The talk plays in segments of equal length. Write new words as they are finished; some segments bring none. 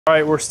All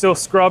right, we're still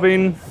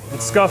scrubbing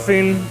and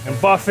scuffing and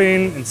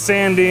buffing and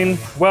sanding,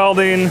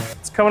 welding.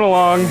 It's coming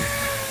along.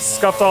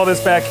 Scuffed all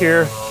this back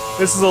here.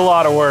 This is a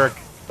lot of work.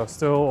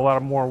 Still a lot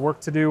of more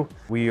work to do.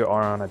 We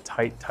are on a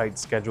tight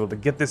schedule to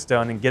get this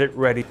done and get it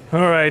ready.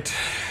 All right,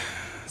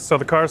 so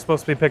the car's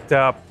supposed to be picked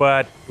up,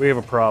 but we have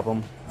a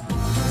problem.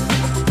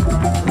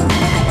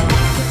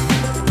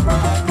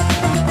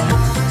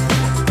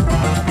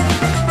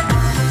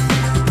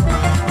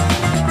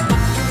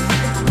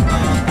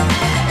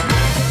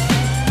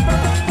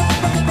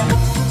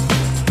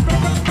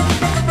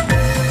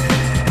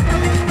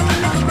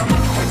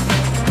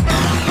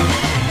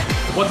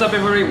 What's up,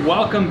 everybody?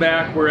 Welcome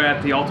back. We're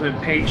at the Ultimate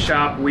Paint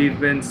Shop. We've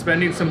been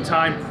spending some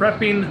time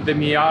prepping the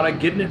Miata,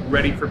 getting it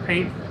ready for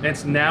paint, and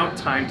it's now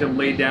time to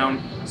lay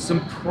down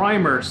some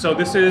primer. So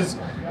this is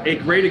a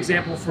great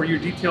example for you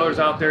detailers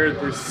out there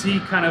to see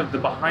kind of the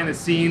behind the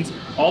scenes,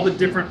 all the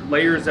different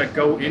layers that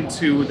go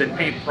into the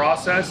paint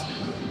process.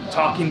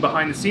 Talking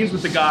behind the scenes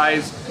with the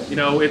guys, you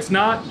know, it's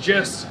not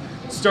just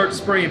start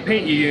spraying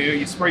paint.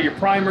 You spray your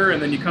primer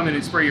and then you come in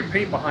and spray your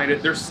paint behind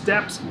it. There's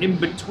steps in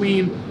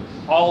between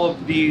all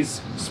of these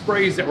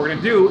sprays that we're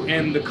gonna do,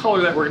 and the color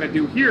that we're gonna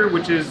do here,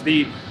 which is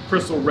the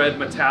crystal red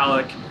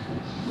metallic,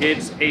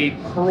 it's a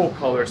pearl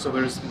color, so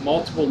there's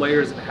multiple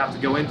layers that have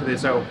to go into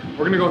this. So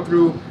we're gonna go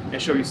through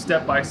and show you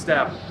step by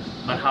step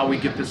on how we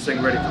get this thing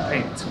ready for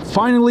paint.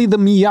 Finally, the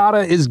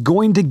Miata is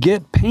going to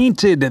get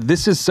painted.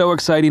 This is so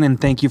exciting,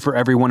 and thank you for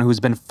everyone who's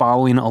been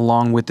following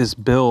along with this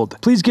build.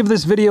 Please give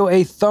this video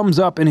a thumbs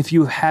up, and if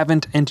you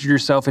haven't entered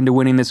yourself into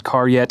winning this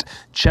car yet,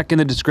 check in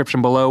the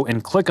description below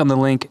and click on the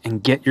link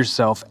and get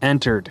yourself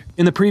entered.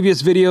 In the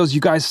previous videos, you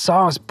guys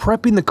saw us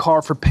prepping the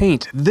car for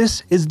paint.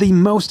 This is the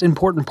most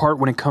important part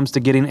when it comes to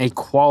getting a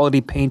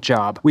quality paint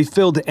job. We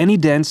filled any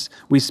dents,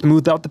 we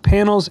smoothed out the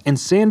panels, and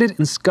sanded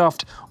and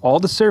scuffed all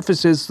the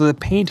surfaces so the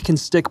paint can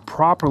stick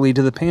properly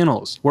to the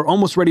panels. We're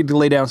almost ready to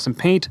lay down some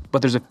paint,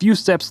 but there's a few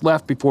steps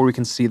left before we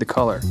can see the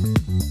color.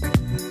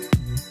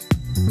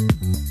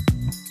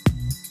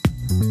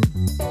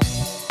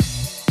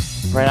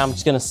 Right now I'm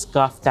just gonna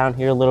scuff down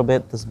here a little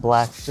bit, this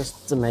black,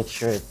 just to make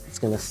sure it's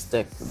gonna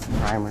stick with the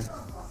primer.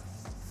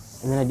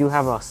 And then I do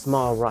have a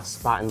small rust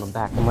spot in the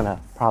back I'm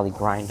gonna probably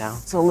grind down.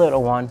 It's a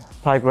little one.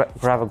 Probably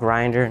grab a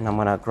grinder and I'm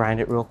gonna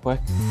grind it real quick.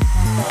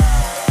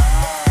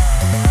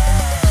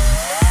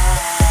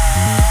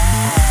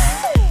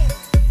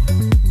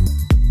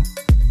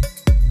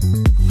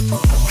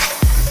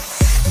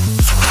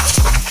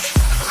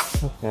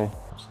 Okay,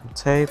 some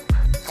tape.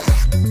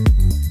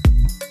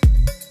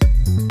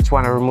 Just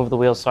want to remove the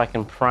wheels so I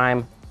can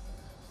prime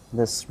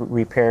this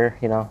repair,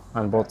 you know,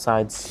 on both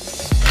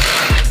sides.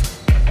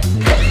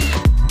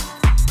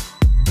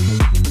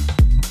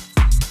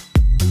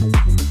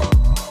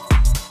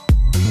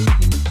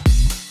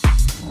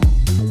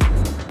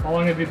 How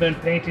long have you been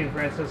painting,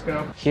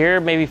 Francisco? Here,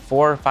 maybe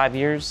 4 or 5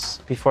 years.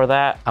 Before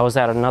that, I was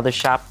at another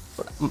shop,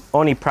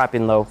 only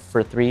prepping though,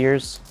 for 3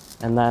 years.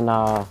 And then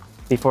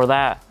before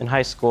that, in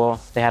high school,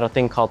 they had a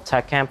thing called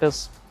Tech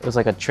Campus. It was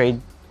like a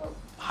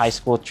high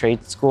school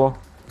trade school.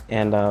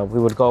 And we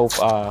would go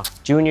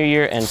junior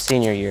year and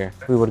senior year.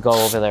 We would go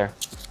over there.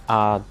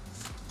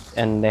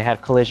 And they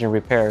had collision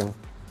repair. And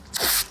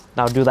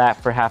I'll do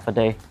that for half a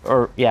day,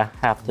 or yeah,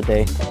 half the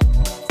day.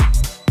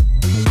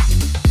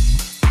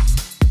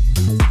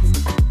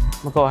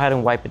 I'm gonna go ahead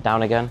and wipe it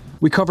down again.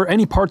 We cover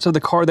any parts of the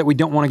car that we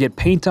don't want to get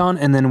paint on,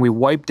 and then we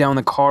wipe down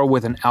the car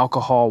with an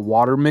alcohol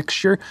water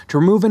mixture to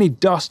remove any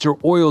dust or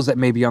oils that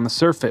may be on the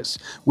surface.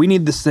 We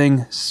need this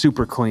thing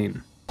super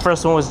clean.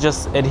 First one was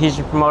just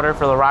adhesion promoter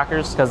for the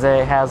rockers because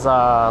it has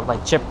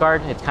like chip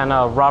guard. It's kind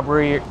of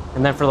rubbery.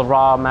 And then for the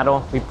raw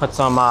metal, we put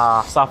some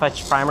soft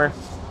etch primer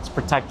to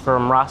protect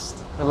from rust.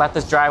 We let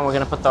this dry and we're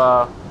gonna put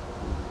the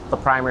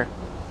primer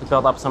to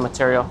build up some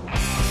material.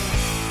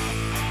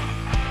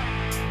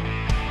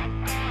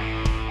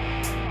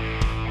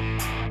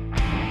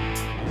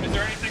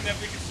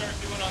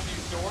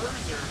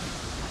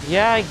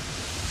 Yeah,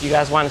 you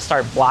guys want to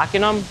start blocking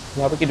them?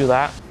 Yeah, we could do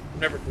that.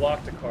 I've never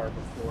blocked a car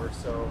before,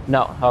 so...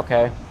 No,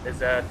 okay. Is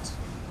that,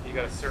 you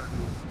got a certain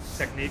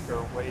technique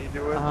or way you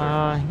do it?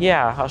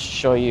 Yeah, I'll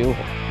show you.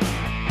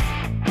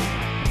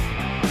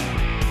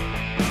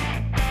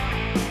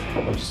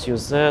 I'll just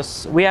use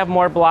this. We have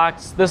more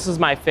blocks. This is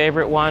my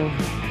favorite one.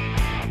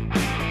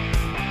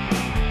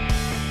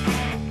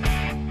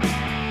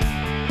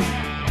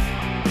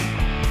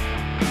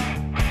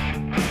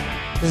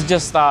 This is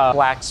just a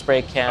black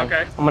spray can.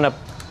 Okay. I'm gonna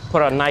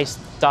put a nice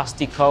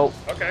dusty coat.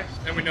 Okay,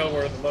 and we know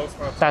where the low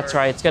spots are. That's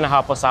right, it's gonna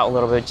help us out a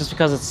little bit. Just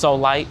because it's so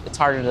light, it's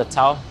harder to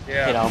tell,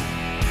 yeah. You know.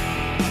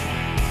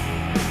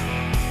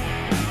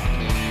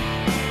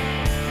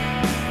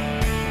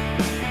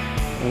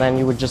 And then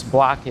you would just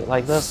block it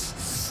like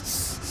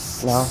this,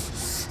 you know.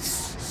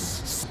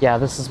 Yeah,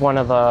 this is one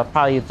of the,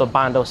 probably the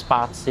Bondo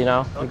spots, you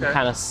know. Okay. You can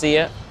kind of see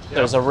it. Yep.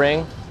 There's a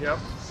ring. Yep.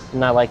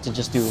 And I like to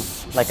just do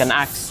like an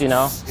X, you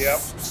know. Yep.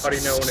 How do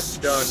you know when it's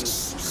done?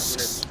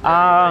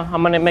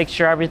 I'm gonna make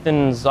sure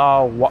everything's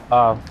all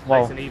well,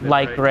 nice and even,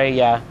 light gray,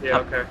 yeah. Yeah,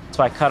 okay.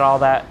 So I cut all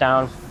that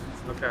down.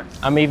 Okay.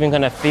 I'm even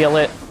gonna feel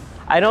it.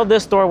 I know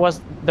this door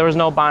there was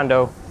no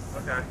Bondo.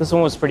 Okay. This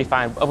one was pretty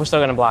fine, but we're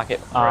still gonna block it.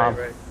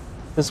 Right.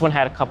 This one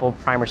had a couple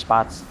primer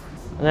spots.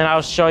 And then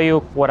I'll show you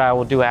what I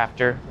will do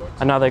after.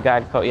 Another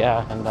guide coat,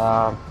 yeah. And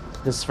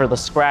this is for the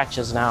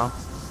scratches now.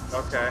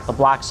 Okay. The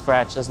block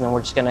scratches, and then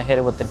we're just gonna hit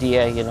it with the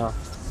DA, you know.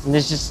 And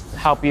this just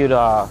help you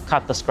to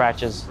cut the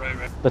scratches. Right.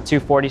 The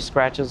 240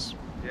 scratches.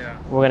 Yeah.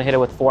 We're gonna hit it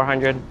with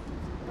 400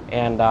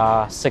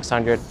 and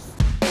 600.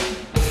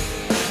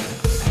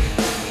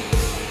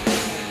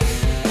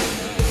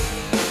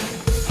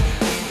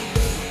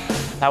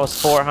 That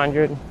was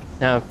 400.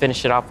 Now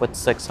finish it off with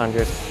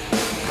 600.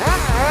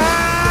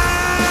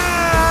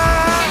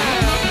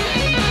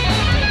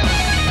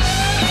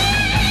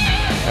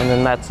 And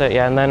then that's it,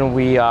 yeah. And then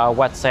we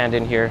wet sand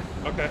in here.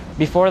 Okay.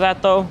 Before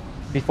that though,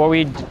 before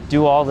we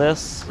do all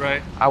this,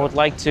 right, I would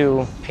like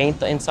to paint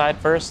the inside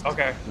first.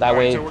 Okay. That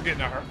way. So we're getting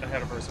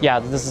ahead of ourselves. Yeah,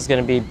 this is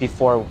gonna be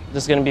before.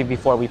 This is gonna be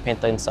before we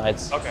paint the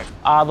insides. Okay.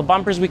 The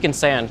bumpers we can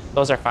sand.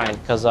 Those are fine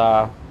because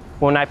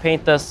when I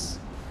paint this,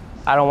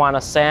 I don't want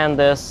to sand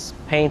this,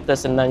 paint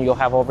this, and then you'll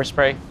have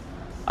overspray.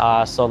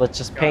 So let's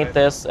just paint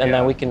this, and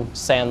then we can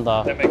sand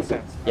the. That makes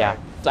sense. Yeah.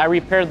 So I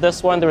repaired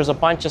this one. There was a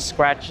bunch of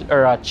scratch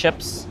or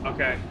chips.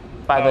 Okay.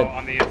 By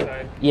on the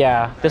inside.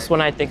 Yeah. This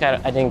one I think I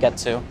didn't get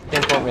to. I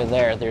think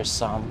over there's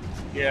some.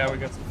 Yeah, we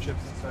got some chips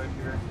inside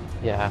here.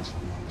 Yeah,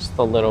 just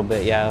a little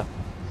bit. Yeah.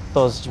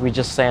 Those we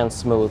just sand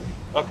smooth.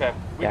 Okay.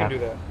 We can do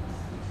that.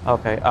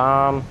 Okay.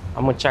 I'm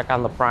gonna check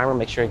on the primer,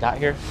 make sure it got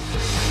here.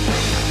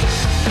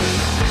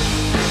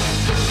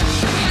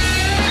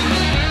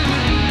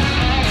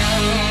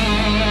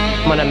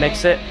 I'm gonna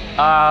mix it.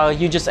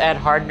 You just add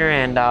hardener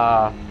and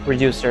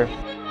reducer.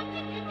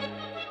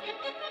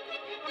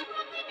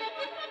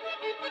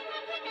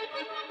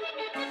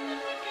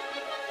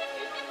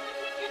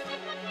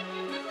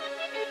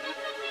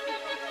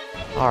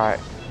 All right,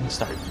 let's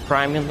start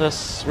priming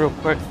this real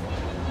quick.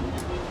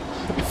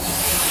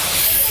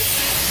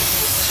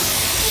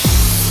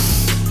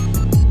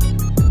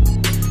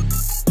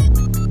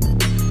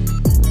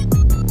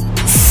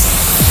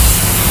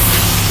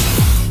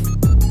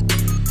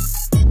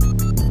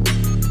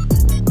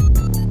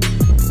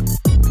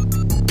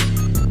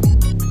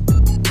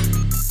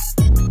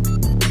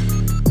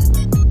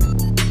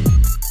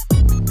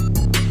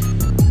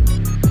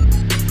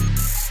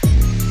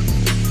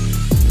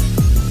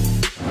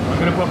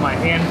 My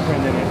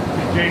handprint in it.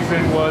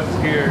 Jason was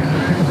here.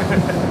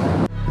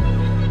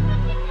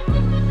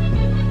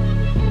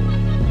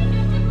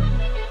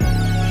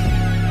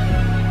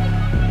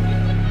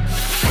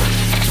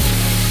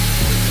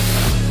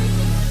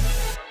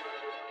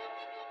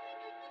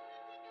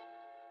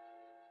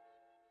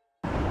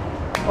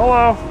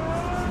 Hello.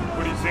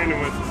 What are you sanding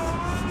with?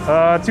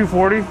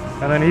 240,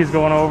 and then he's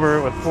going over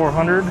it with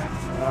 400.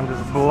 I'm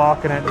just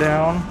blocking it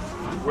down.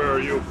 Where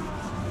are you?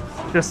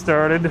 Just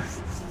started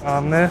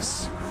on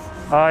this.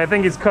 I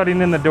think he's cutting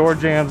in the door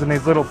jambs in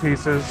these little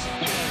pieces.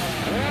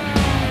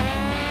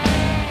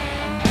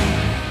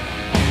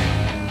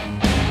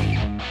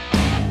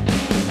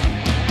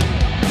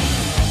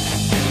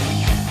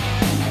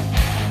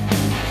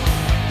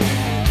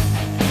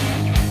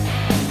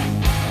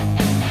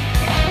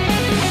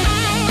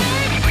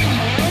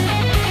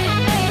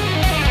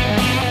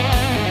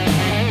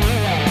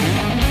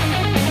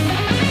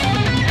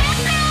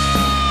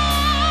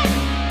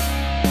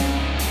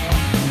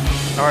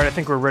 All right, I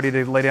think we're ready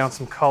to lay down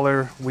some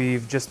color.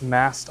 We've just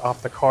masked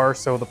off the car.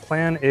 So the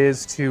plan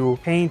is to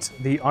paint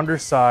the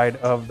underside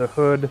of the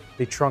hood,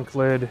 the trunk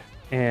lid,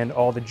 and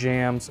all the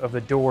jambs of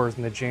the doors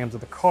and the jambs of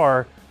the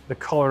car, the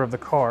color of the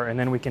car. And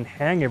then we can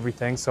hang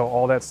everything. So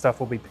all that stuff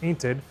will be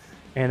painted,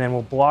 and then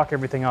we'll block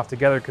everything off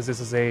together because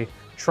this is a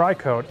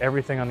tri-coat.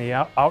 Everything on the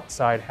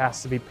outside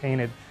has to be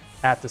painted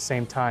at the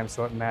same time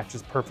so it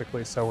matches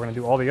perfectly. So we're gonna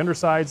do all the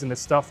undersides and the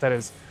stuff that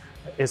is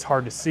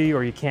hard to see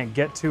or you can't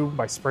get to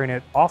by spraying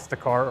it off the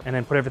car, and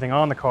then put everything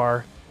on the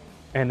car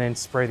and then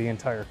spray the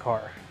entire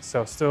car.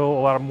 So still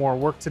a lot of more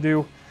work to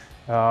do.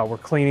 We're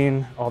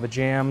cleaning all the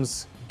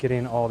jams,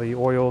 getting all the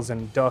oils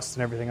and dust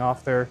and everything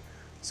off there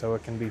so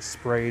it can be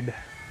sprayed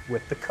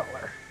with the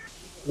color.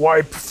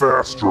 Wipe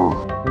faster.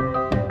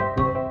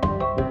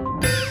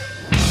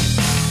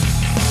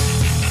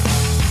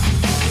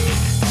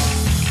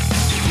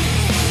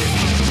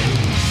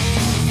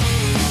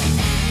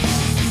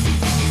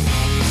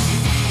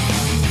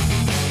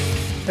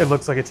 It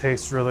looks like it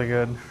tastes really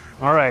good.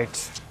 All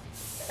right,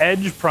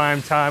 edge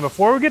prime time.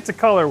 Before we get to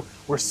color,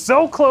 we're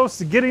so close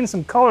to getting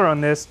some color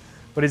on this,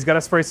 but he's got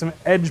to spray some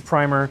edge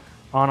primer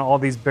on all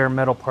these bare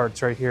metal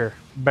parts right here.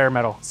 Bare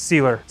metal,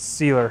 sealer.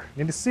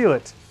 Need to seal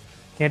it.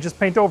 Can't just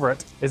paint over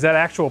it. Is that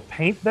actual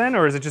paint then,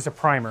 or is it just a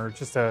primer?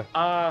 Just a...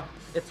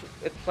 It's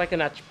like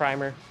an etch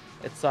primer.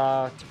 It's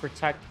to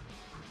protect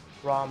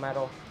raw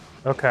metal.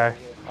 Okay.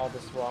 All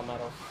this raw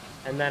metal.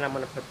 And then I'm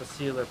gonna put the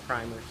sealer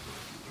primer.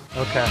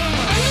 Okay.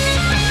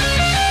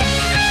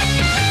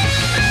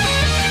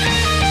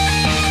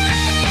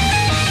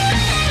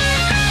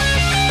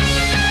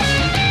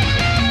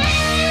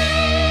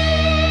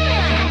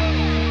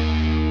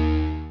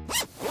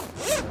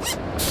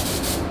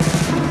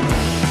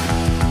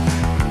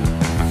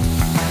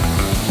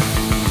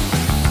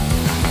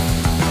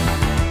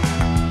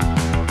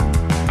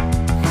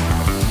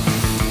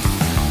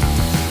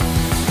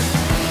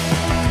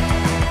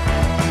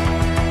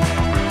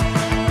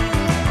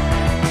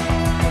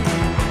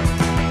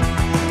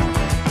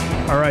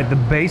 right, the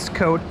base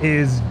coat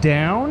is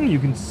down, you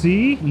can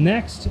see.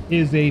 Next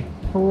is a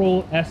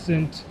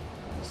pearlescent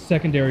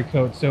secondary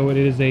coat. So it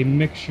is a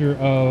mixture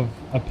of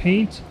a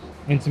paint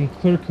and some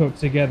clear coat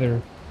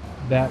together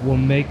that will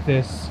make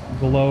this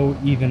glow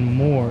even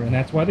more. And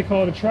that's why they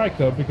call it a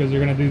tri-coat, because they're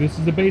gonna do this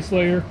as a base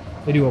layer,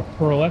 they do a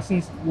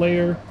pearlescent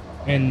layer,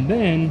 and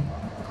then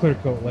a clear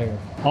coat layer.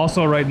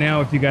 Also right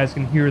now, if you guys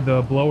can hear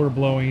the blower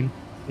blowing,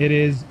 it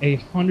is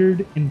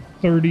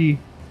 130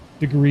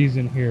 degrees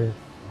in here,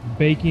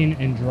 baking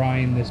and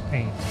drying this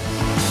paint.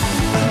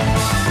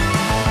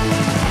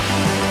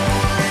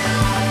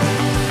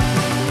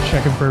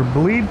 Checking for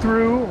bleed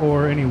through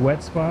or any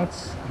wet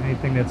spots,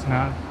 anything that's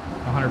not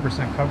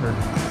 100% covered.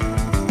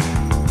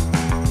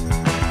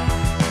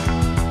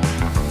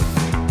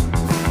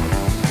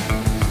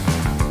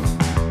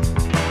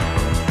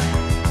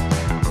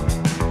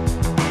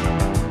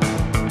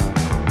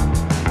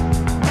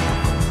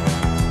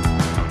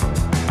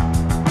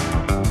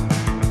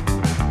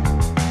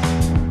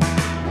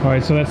 All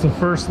right, so that's the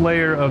first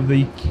layer of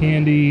the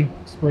candy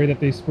spray that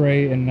they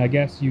spray, and I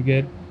guess you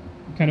get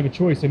kind of a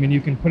choice. I mean, you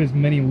can put as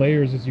many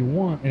layers as you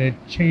want, and it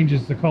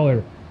changes the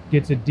color,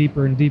 gets it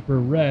deeper and deeper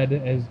red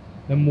as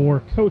the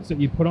more coats that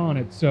you put on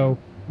it. So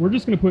we're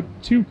just going to put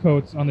 2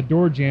 coats on the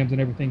door jambs and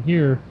everything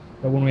here,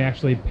 but when we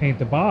actually paint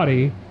the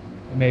body,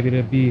 maybe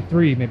it'll be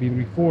 3, maybe it'll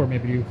be 4,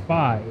 maybe it'll be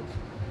 5,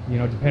 you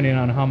know, depending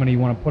on how many you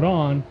want to put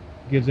on,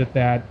 gives it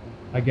that,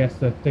 I guess,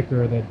 the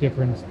thicker, the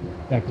difference,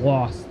 that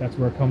gloss. That's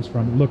where it comes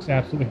from. It looks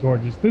absolutely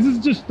gorgeous. This is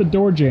just the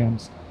door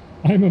jambs.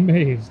 I'm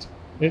amazed.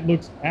 It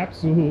looks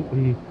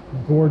absolutely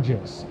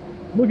gorgeous.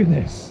 Look at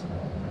this.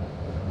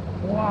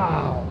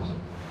 Wow.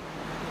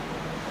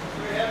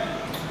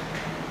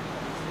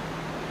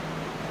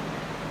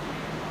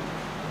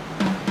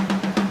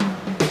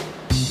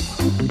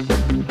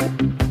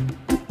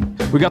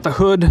 We got the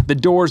hood, the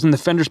doors, and the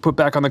fenders put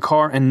back on the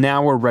car, and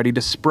now we're ready to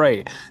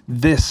spray.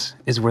 This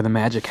is where the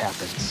magic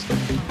happens.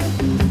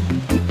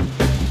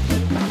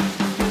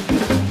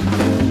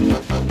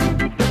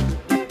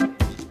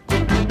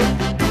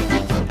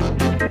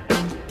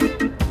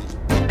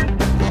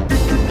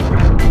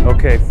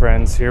 Okay,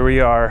 friends, here we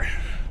are.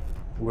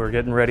 We're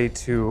getting ready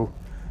to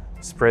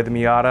spray the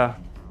Miata,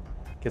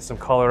 get some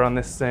color on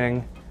this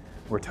thing.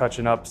 We're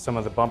touching up some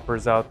of the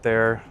bumpers out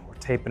there. We're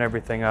taping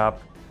everything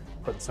up,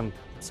 putting some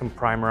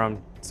primer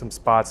on some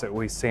spots that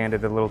we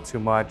sanded a little too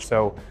much.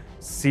 So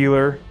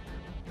sealer,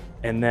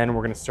 and then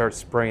we're gonna start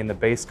spraying the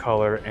base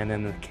color, and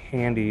then the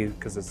candy,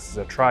 because this is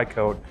a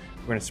tri-coat,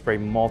 we're gonna spray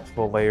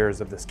multiple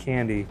layers of this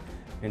candy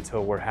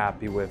until we're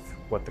happy with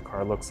what the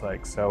car looks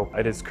like. So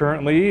it is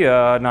currently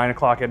 9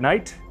 o'clock at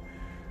night.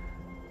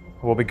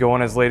 We'll be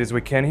going as late as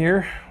we can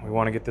here. We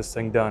wanna get this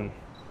thing done.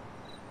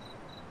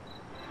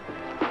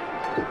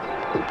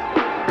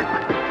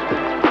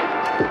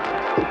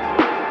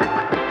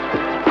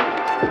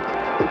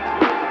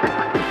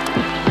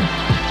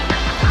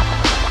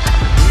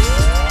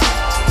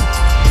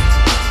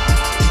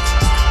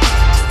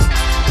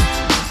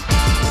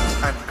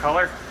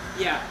 Color?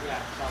 Yeah.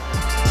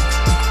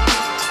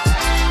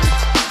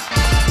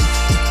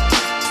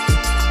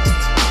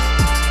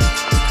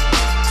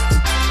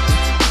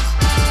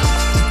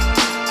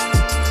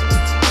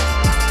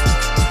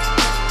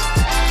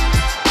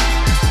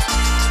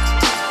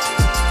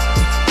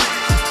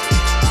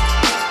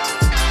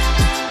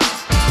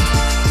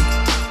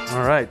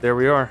 All right, there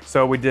we are.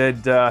 So we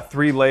did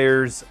 3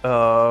 layers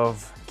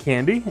of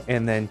candy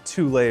and then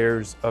 2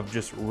 layers of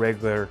just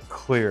regular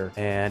clear,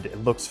 and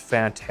it looks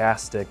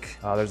fantastic.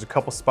 There's a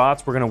couple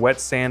spots we're gonna wet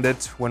sand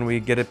it when we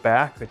get it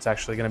back. It's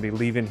actually gonna be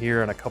leaving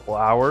here in a couple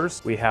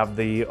hours. We have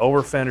the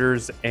over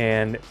fenders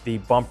and the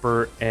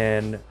bumper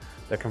and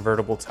the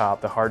convertible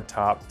top, the hard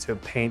top to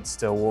paint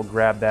still. We'll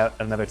grab that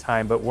another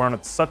time, but we're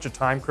on such a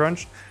time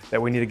crunch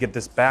that we need to get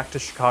this back to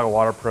Chicago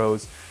Water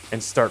Pros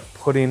and start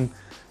putting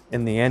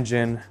in the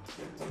engine,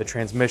 the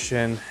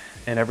transmission,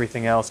 and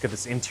everything else, get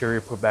this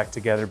interior put back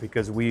together,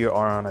 because we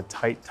are on a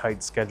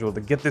tight schedule to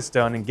get this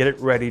done and get it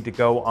ready to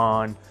go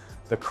on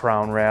the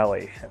Crown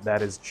Rally.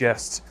 That is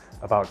just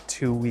about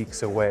 2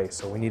 weeks away,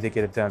 so we need to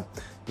get it done.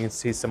 You can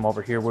see some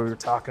over here where we were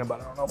talking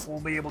about. I don't know if we'll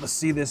be able to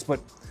see this,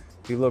 but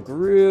if you look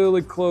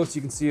really close,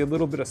 you can see a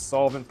little bit of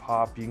solvent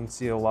pop. You can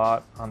see a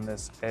lot on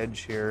this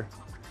edge here.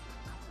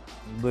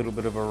 A little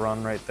bit of a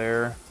run right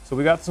there. So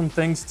we got some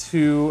things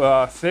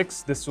to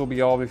fix. This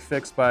will all be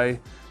fixed by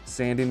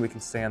sanding. We can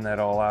sand that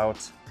all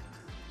out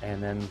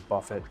and then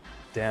buff it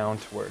down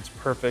to where it's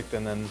perfect,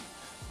 and then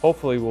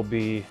hopefully we'll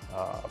be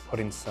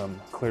putting some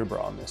clear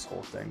bra on this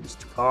whole thing.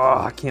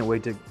 I can't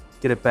wait to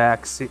get it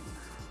back,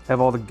 have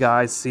all the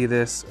guys see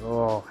this.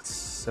 Oh, it's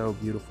so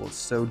beautiful. It's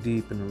so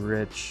deep and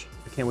rich.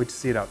 I can't wait to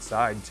see it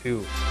outside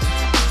too.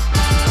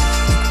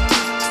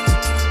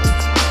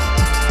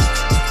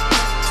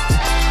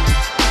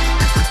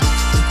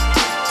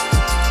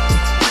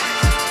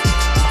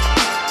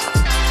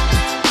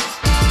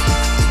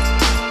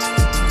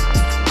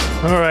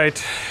 All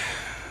right,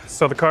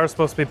 so the car's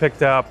supposed to be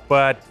picked up,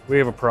 but we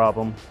have a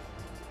problem.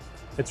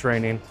 It's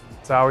raining.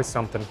 It's always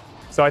something.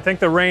 So I think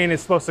the rain is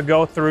supposed to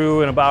go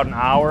through in about an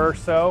hour or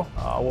so.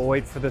 We'll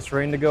wait for this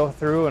rain to go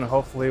through, and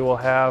hopefully we'll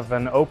have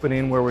an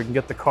opening where we can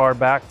get the car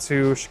back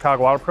to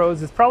Chicago Auto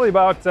Pros. It's probably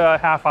about a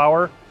half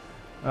hour,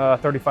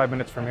 35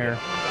 minutes from here.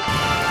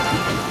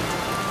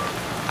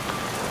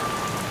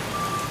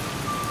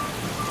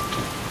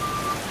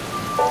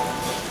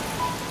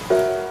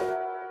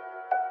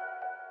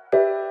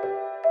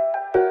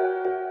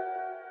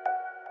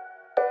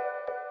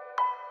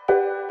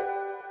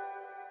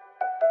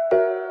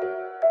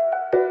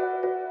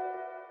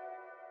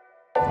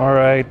 All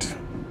right,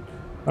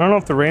 I don't know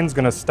if the rain's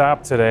gonna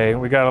stop today.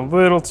 We got a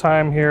little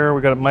time here.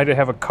 Might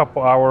have a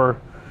couple hour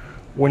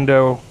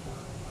window,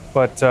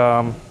 but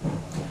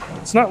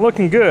it's not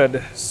looking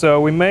good.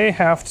 So we may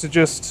have to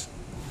just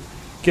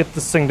get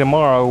this thing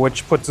tomorrow,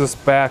 which puts us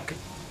back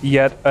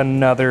yet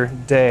another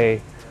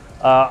day.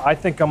 I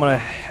think I'm gonna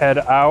head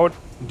out,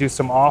 do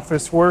some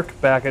office work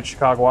back at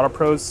Chicago Auto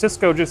Pros.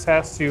 Cisco just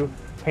has to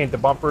paint the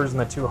bumpers and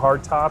the two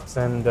hard tops,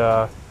 and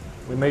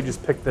we may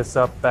just pick this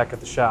up back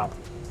at the shop.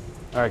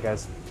 All right,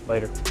 guys,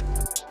 later.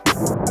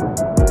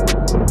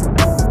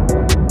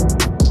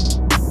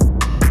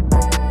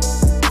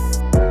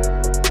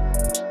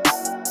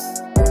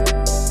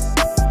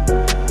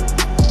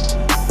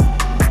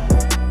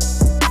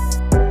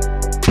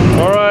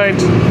 All right.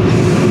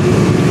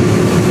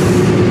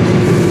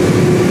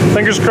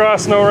 Fingers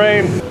crossed, no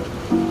rain.